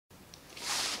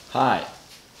Hi.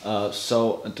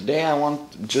 So today I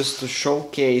want just to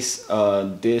showcase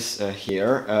this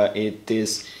here. It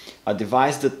is a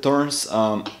device that turns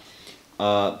a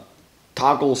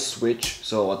toggle switch,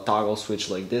 so a toggle switch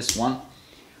like this one,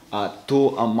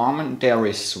 to a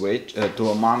momentary switch,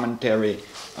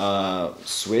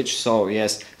 switch. So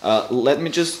yes, let me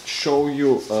just show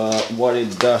you what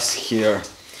it does here,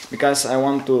 because I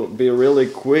want to be really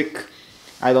quick.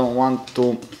 I don't want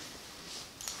to.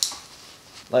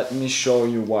 Let me show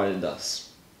you what it does.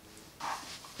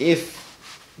 If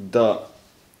the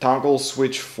toggle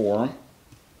switch form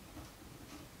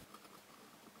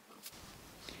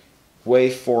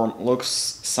waveform looks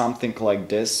something like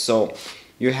this, so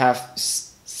you have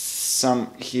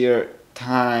some here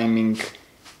timing,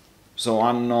 so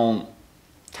unknown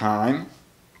time,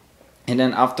 and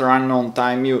then after unknown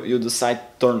time you decide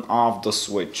to turn off the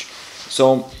switch.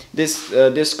 So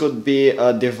this could be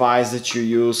a device that you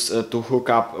use to hook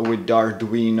up with the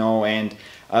Arduino, and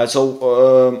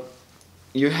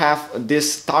you have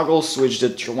this toggle switch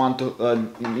that you want to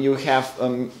you have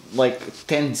like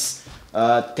 10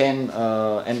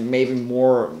 and maybe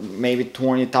more, maybe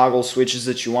 20 toggle switches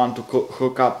that you want to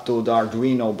hook up to the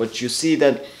Arduino, but you see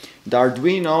that the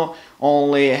Arduino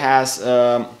only has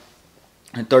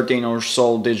 13 or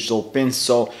so digital pins,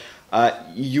 so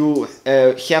you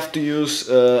have to use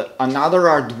another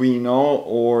Arduino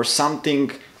or something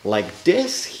like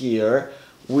this here,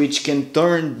 which can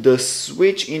turn the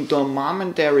switch into a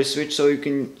momentary switch, so you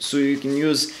can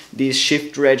use these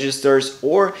shift registers.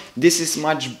 Or this is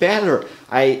much better.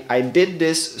 I did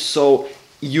this so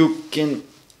you can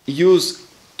use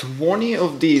 20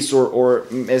 of these or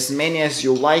as many as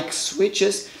you like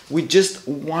switches with just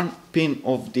one pin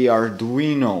of the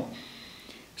Arduino.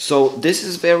 So this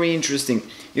is very interesting.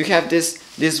 You have this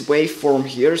waveform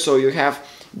here, so you have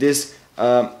this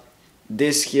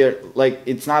this here, like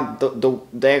it's not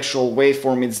the actual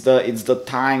waveform, it's the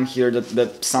time here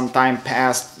that some time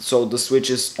passed, so the switch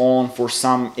is on for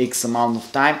some X amount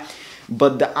of time,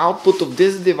 but the output of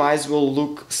this device will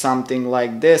look something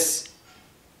like this.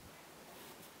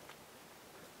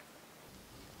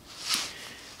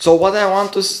 So what I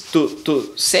want to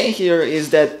say here is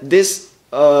that this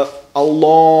a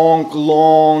long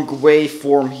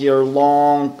waveform here,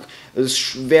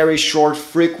 very short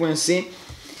frequency,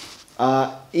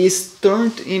 is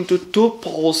turned into two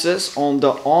pulses on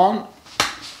the on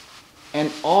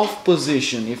and off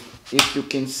position. If you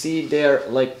can see there,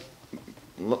 like,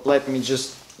 let me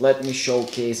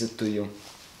showcase it to you.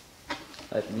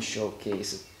 Let me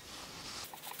showcase it.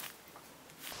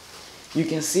 You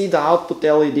can see the output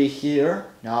LED here,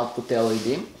 the output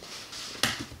LED.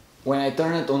 When I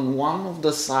turn it on one of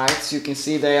the sides, you can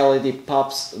see the LED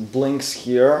blinks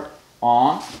here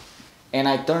on, and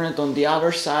I turn it on the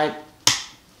other side,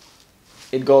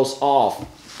 it goes off.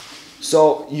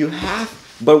 So you have,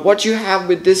 but what you have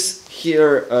with this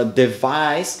here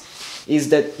device is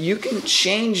that you can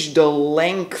change the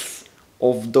length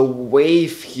of the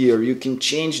wave here. You can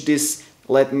change this,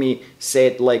 let me say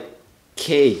it like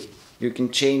K. You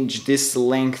can change this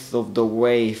length of the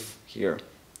wave here.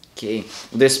 Okay,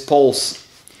 this pulse.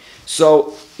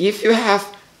 So if you have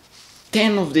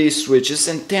 10 of these switches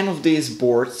and 10 of these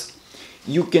boards,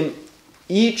 you can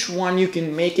each one you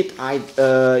can make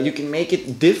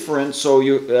it different. So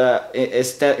you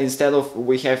instead of,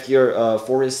 we have here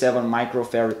 47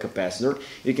 microfarad capacitor,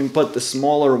 you can put the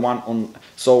smaller one on.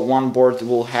 So one board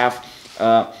will have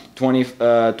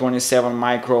 27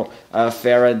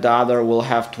 microfarad, the other will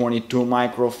have 22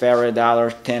 microfarad, the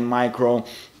other 10 microfarad,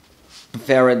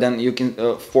 then you can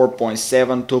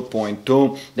 4.7,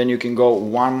 2.2, then you can go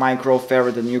 1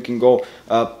 microfarad, then you can go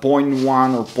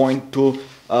 0.1 or 0.2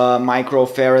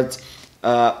 microfarads.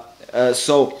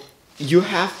 So you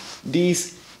have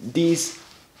these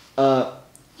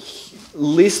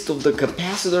list of the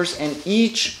capacitors, and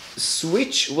each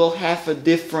switch will have a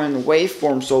different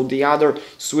waveform. So the other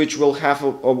switch will have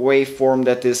a waveform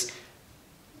that is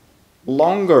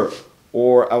longer,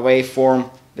 or a waveform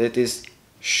that is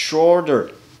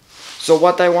shorter. So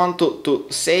what I want to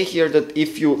say here, that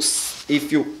if you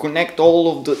connect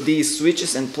all of these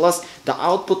switches, and plus the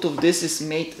output of this is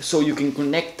made so you can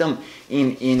connect them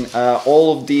in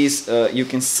all of these, you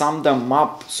can sum them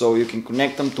up, so you can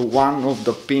connect them to one of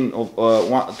the pin of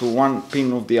one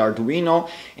pin of the Arduino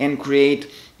and create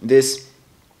this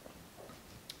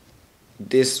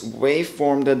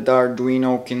waveform that the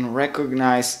Arduino can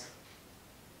recognize.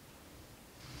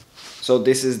 So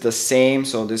this is the same,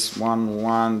 so this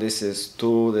 1, this is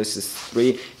 2, this is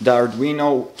 3. The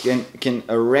Arduino can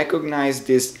recognize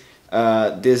this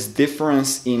this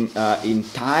difference in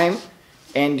time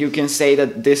and you can say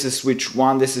that this is switch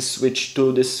 1, this is switch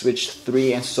 2, this is switch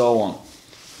 3, and so on.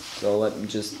 So let me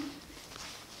just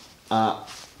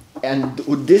and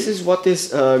this is what is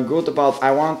good about.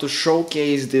 I want to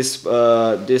showcase this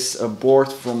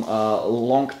board from a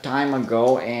long time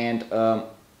ago, and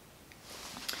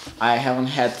I haven't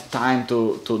had time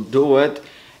to do it.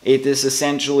 It is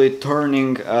essentially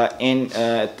turning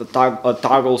a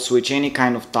toggle switch, any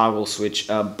kind of toggle switch,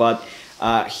 but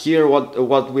here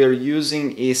what we're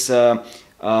using is a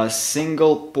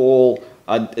single pole.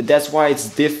 That's why it's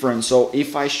different. So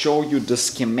if I show you the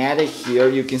schematic here,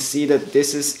 you can see that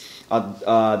this is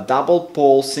a double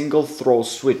pole single throw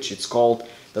switch. It's called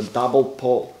the double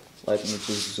pole. Let me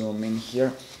just zoom in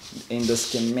here. In the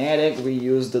schematic we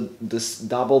use this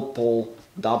double pole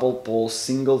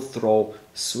single throw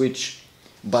switch,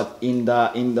 but in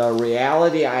the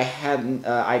reality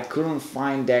I couldn't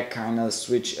find that kind of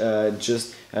switch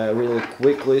just really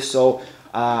quickly, so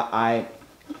I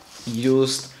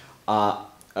used a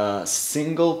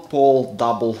single pole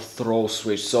double throw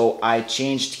switch. So I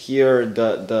changed here I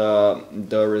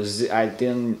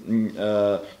didn't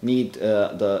need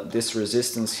this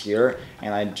resistance here,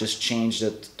 and I just changed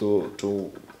it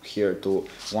to here to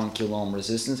 1 kilo ohm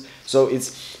resistance. So in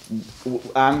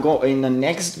the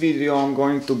next video I'm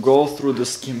going to go through the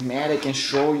schematic and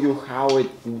show you how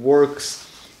it works.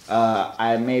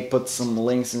 I may put some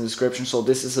links in the description. So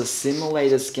this is a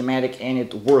simulated schematic and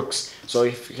it works. So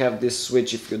if you have this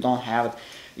switch, if you don't have it,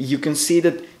 you can see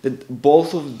that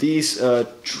both of these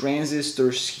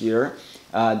transistors here,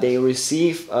 they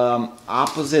receive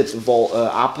opposite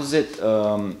voltage.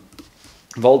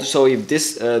 So if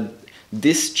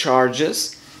this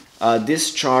charges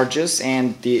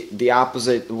and the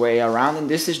opposite way around, and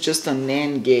this is just an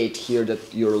NAND gate here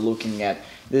that you're looking at.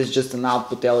 This is just an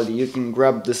output LED. You can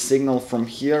grab the signal from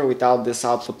here without this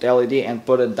output LED and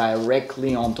put it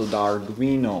directly onto the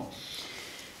Arduino.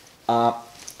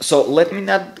 So let me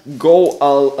not go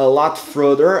a lot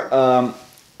further.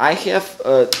 I have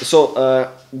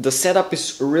the setup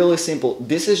is really simple.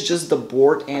 This is just the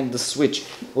board and the switch.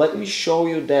 Let me show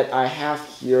you that I have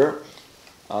here.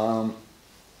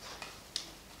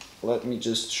 Let me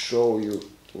just show you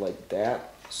like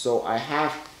that. So I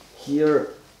have here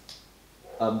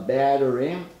a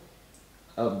battery,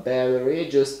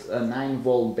 just a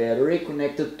 9-volt battery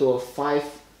connected to a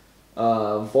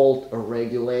 5-volt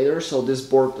regulator. So this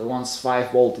board wants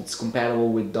 5 volt, it's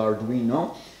compatible with the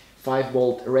Arduino.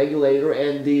 5-volt regulator,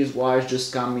 and these wires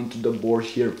just come into the board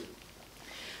here.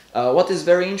 What is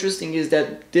very interesting is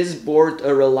that this board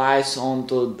relies on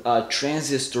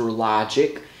transistor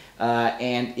logic,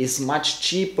 and is much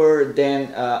cheaper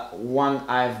than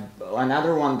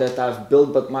another one that I've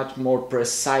built, but much more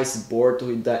precise board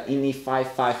with the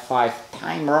INI555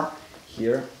 timer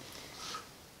here.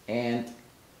 And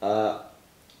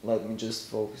let me just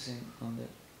focus in on that.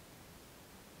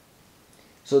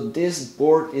 So this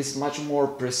board is much more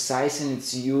precise, and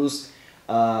it's used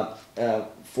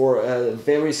for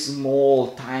very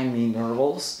small time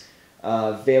intervals.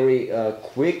 Very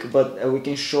quick, but we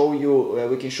can show you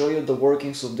the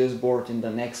workings of this board in the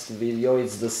next video.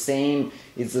 It's the same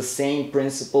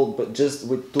principle, but just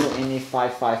with two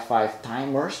INI555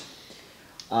 timers.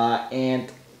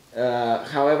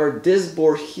 However, this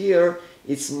board here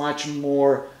is much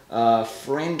more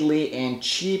friendly and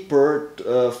cheaper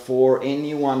for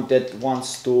anyone that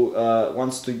wants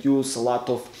to use a lot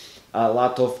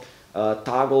of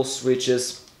toggle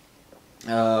switches.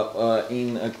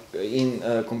 In the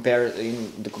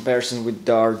comparison with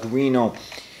the Arduino.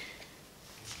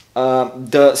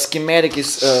 The schematic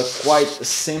is quite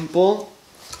simple.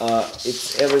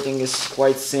 Everything is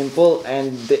quite simple,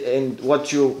 and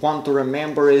what you want to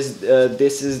remember is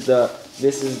this is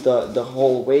the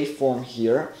whole waveform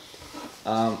here.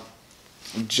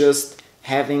 Just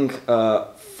having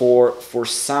for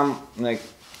some like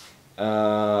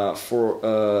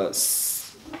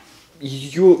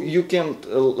you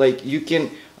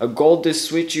can go this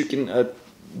switch. You can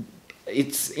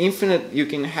it's infinite. You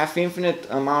can have infinite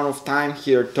amount of time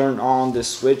here. Turn on the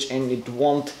switch, and it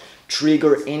won't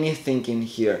trigger anything in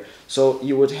here. So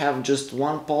you would have just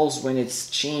one pulse when it's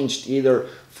changed, either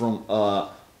from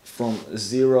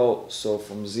 0, so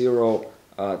from 0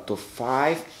 to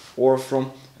 5, or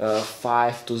from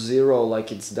 5 to 0,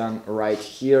 like it's done right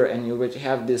here, and you would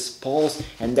have this pulse,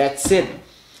 and that's it.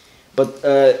 But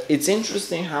it's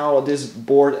interesting how this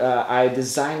board, I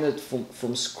designed it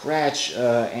from scratch,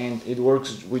 and it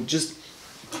works with just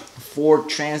 4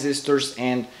 transistors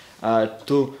and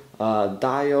 2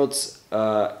 diodes,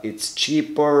 it's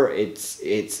cheaper,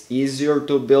 it's easier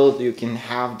to build, you can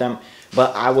have them.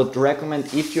 But I would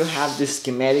recommend, if you have this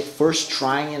schematic, first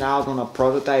trying it out on a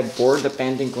prototype board,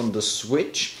 depending on the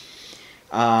switch,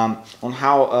 on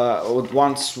how on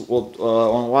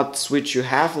what switch you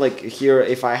have. Like here,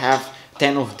 if I have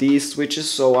 10 of these switches,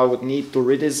 so I would need to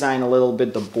redesign a little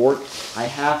bit the board. I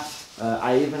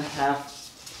even have,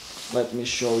 let me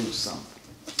show you some.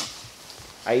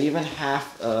 I even have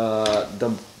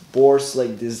the boards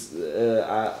like this.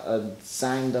 I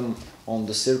designed them on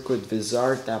the Circuit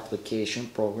Wizard application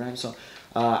program. So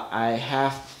I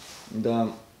have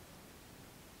the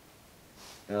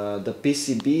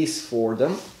PCBs for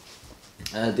them.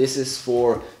 This is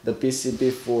for the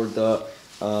PCB for the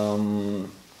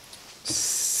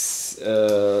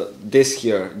this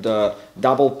here, the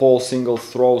double pole single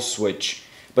throw switch.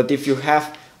 But if you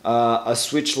have a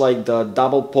switch like the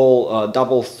double pole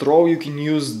double throw, you can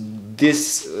use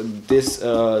this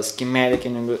schematic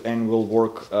and will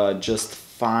work just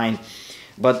fine.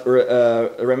 But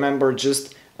remember,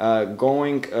 just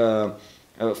going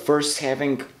first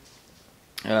having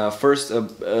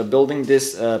building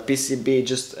this PCB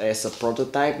just as a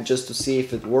prototype, just to see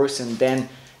if it works, and then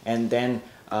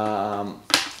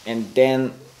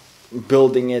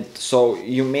building it. So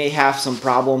you may have some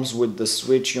problems with the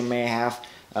switch, you may have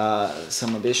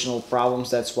some additional problems.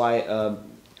 That's why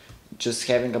just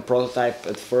having a prototype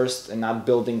at first and not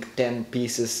building 10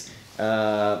 pieces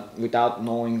without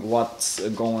knowing what's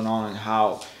going on and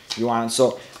how you want it.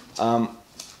 So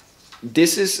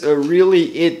this is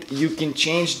really it. You can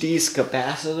change these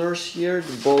capacitors here,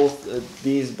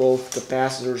 these both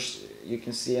capacitors. You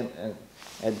can see them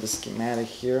at the schematic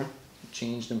here.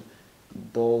 Change them,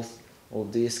 both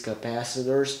of these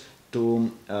capacitors,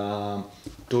 to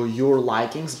your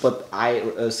likings, but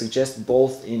I suggest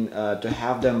both to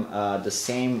have them the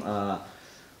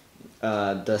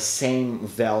same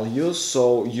values,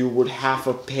 so you would have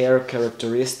a pair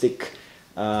characteristic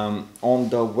on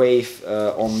the wave,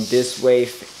 on this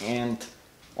wave and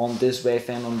on this wave,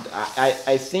 and on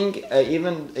I think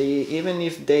even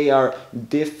if they are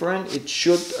different, it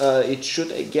should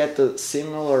get a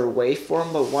similar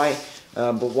waveform.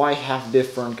 But why have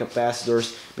different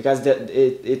capacitors? Because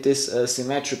it is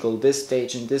symmetrical. This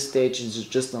stage and this stage is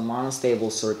just a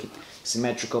monostable circuit,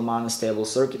 symmetrical monostable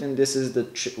circuit, and this is the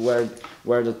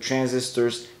where the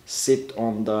transistors sit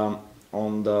on the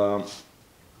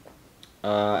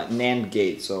NAND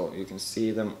gate. So you can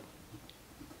see them.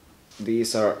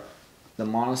 These are the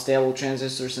monostable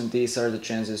transistors, and these are the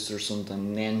transistors on the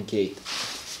NAND gate.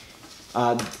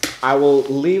 I will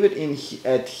leave it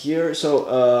at here.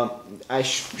 So I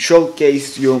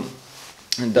showcased you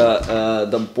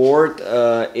the board.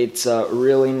 It's a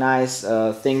really nice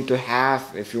thing to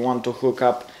have if you want to hook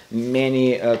up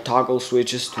many toggle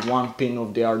switches to one pin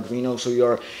of the Arduino. So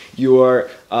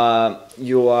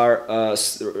you are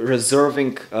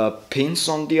reserving pins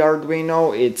on the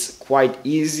Arduino. It's quite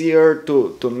easier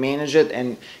to manage it,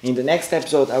 and in the next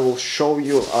episode I will show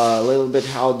you a little bit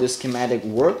how this schematic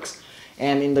works.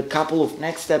 And in the couple of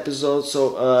next episodes,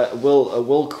 so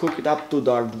we'll hook it up to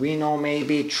the Arduino,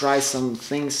 maybe try some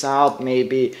things out,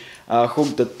 maybe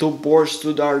hook the two boards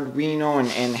to the Arduino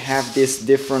and have this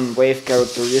different wave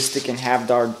characteristic, and have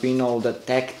the Arduino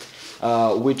detect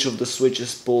which of the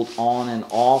switches pulled on and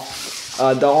off.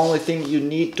 The only thing you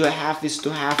need to have is to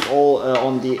have all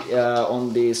on the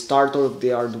starter of the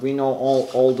Arduino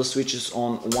all the switches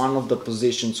on one of the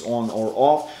positions, on or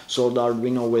off, so the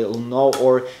Arduino will know,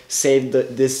 or save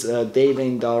this data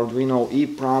in the Arduino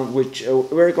EEPROM, which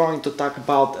we're going to talk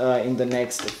about in the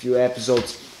next few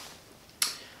episodes.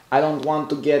 I don't want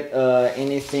to get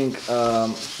anything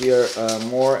here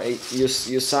more. You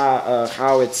saw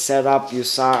how it's set up, you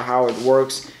saw how it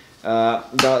works.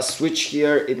 The switch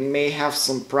here, it may have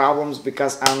some problems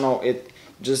because I don't know, it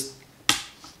just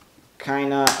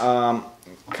kinda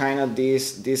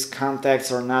these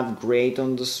contacts are not great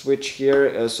on the switch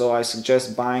here, so I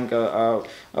suggest buying a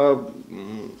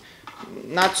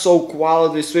not so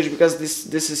quality switch, because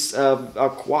this is a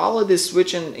quality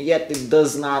switch and yet it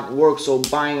does not work. So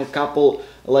buying a couple,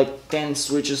 like 10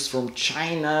 switches from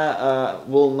China,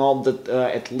 will know that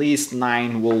at least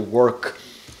 9 will work.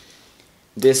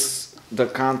 The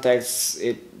contacts,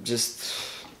 it just,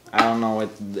 I don't know,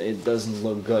 it doesn't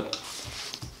look good.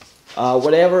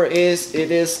 Whatever it is,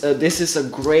 this is a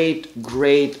great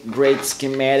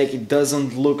schematic. It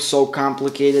doesn't look so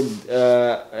complicated.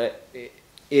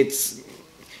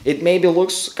 It maybe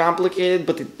looks complicated,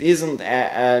 but it isn't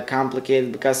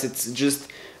complicated, because it's just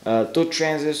 2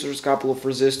 transistors, couple of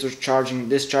resistors, charging,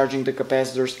 discharging the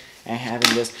capacitors, and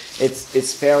having this.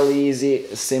 It's fairly easy,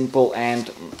 simple, and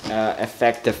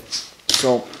effective.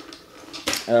 So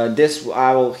this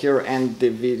I will here end the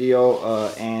video,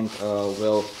 and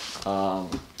we'll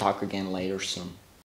talk again later soon.